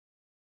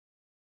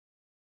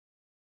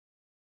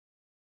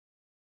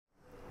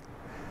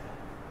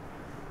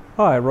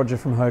Hi, Roger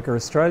from HOKA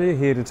Australia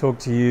here to talk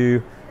to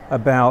you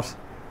about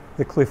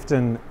the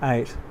Clifton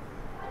 8.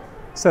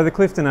 So the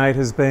Clifton 8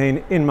 has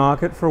been in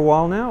market for a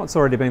while now. It's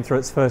already been through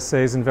its first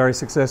season very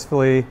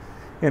successfully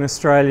in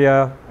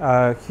Australia.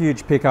 A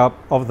huge pickup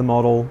of the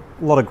model,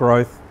 a lot of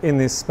growth in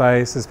this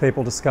space as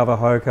people discover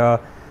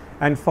HOKA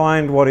and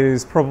find what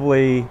is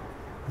probably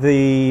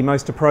the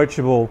most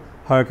approachable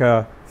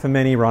HOKA for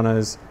many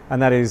runners,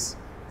 and that is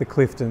the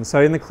Clifton.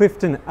 So in the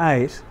Clifton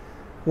 8,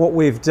 what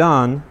we've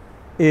done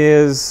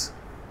is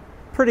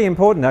pretty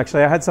important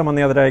actually. I had someone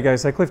the other day go,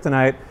 so Clifton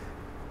 8,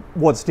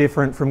 what's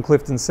different from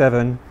Clifton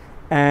 7?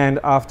 And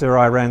after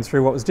I ran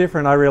through what was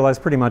different, I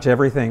realized pretty much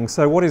everything.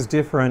 So what is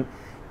different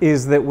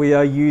is that we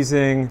are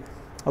using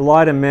a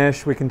lighter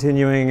mesh. We're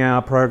continuing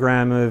our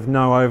program of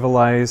no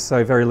overlays,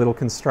 so very little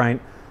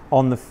constraint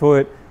on the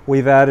foot.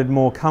 We've added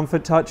more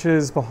comfort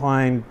touches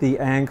behind the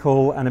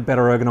ankle and a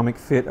better ergonomic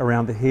fit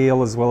around the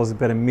heel, as well as a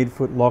better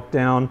midfoot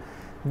lockdown.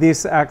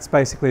 This acts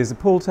basically as a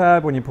pull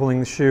tab when you're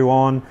pulling the shoe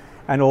on,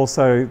 and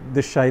also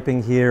the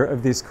shaping here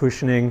of this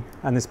cushioning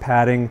and this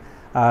padding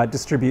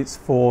distributes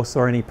force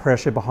or any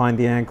pressure behind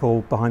the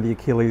ankle, behind the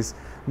Achilles,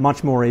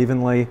 much more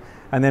evenly.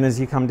 And then as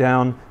you come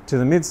down to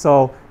the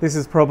midsole, this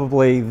is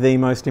probably the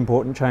most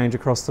important change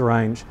across the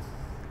range.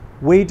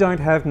 We don't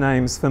have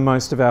names for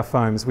most of our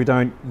foams. We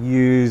don't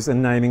use a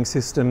naming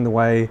system the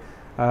way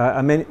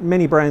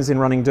many brands in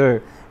running do.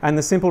 And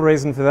the simple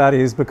reason for that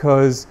is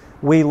because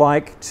we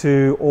like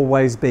to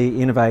always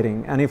be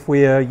innovating. And if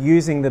we are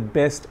using the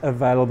best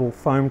available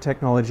foam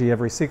technology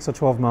every 6 or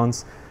 12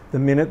 months, the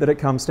minute that it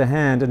comes to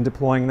hand and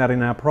deploying that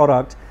in our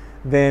product,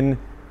 then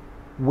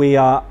we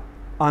are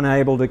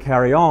unable to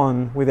carry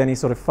on with any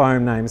sort of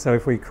foam name. So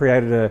if we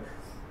created a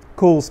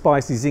cool,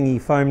 spicy,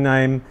 zingy foam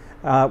name,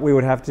 we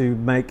would have to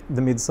make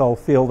the midsole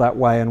feel that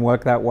way and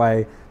work that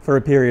way for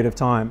a period of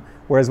time.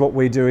 Whereas what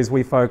we do is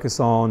we focus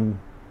on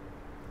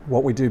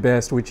what we do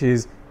best, which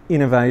is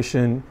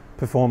innovation,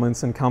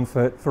 performance and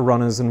comfort for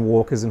runners and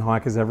walkers and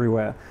hikers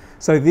everywhere.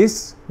 So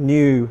this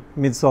new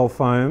midsole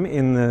foam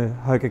in the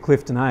HOKA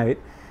Clifton 8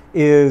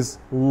 is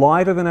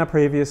lighter than our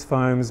previous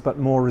foams but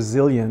more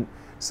resilient.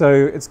 So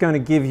it's going to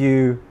give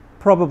you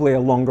probably a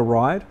longer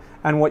ride.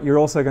 And what you're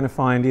also going to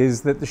find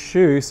is that the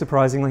shoe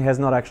surprisingly has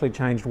not actually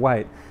changed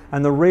weight.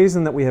 And the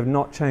reason that we have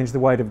not changed the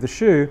weight of the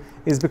shoe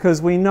is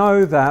because we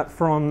know that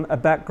from a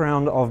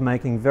background of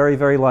making very,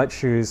 very light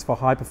shoes for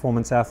high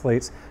performance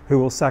athletes who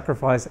will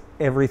sacrifice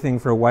everything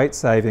for a weight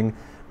saving,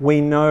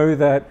 we know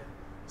that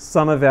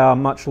some of our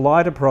much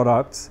lighter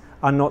products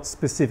are not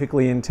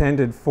specifically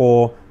intended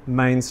for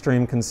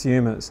mainstream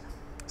consumers.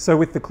 So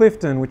with the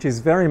Clifton, which is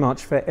very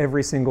much for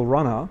every single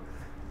runner,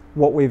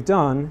 what we've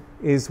done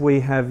is we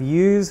have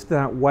used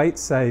that weight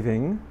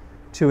saving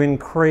to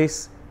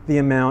increase the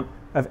amount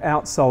of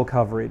outsole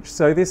coverage.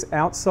 So this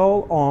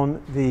outsole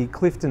on the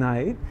Clifton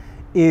 8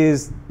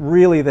 is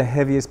really the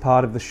heaviest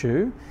part of the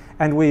shoe,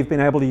 and we've been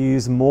able to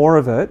use more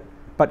of it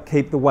but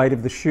keep the weight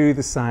of the shoe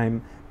the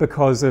same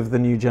because of the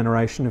new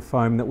generation of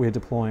foam that we're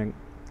deploying.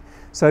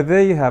 So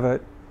there you have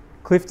it,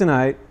 Clifton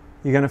 8.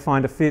 You're going to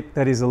find a fit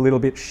that is a little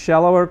bit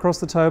shallower across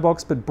the toe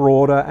box but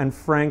broader and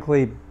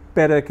frankly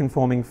better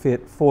conforming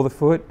fit for the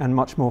foot and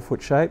much more foot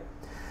shape.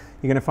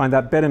 You're going to find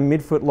that better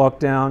midfoot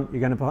lockdown.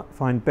 You're going to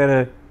find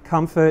better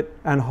comfort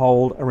and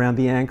hold around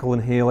the ankle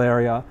and heel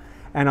area.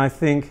 And I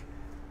think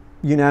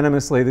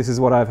unanimously this is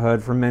what I've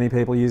heard from many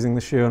people using the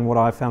shoe and what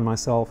I've found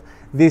myself.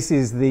 This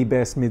is the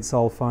best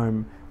midsole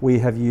foam we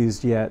have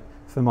used yet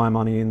for my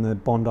money in the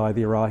Bondi,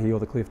 the Arahi or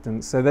the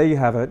Clifton. So there you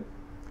have it,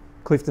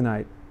 Clifton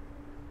 8.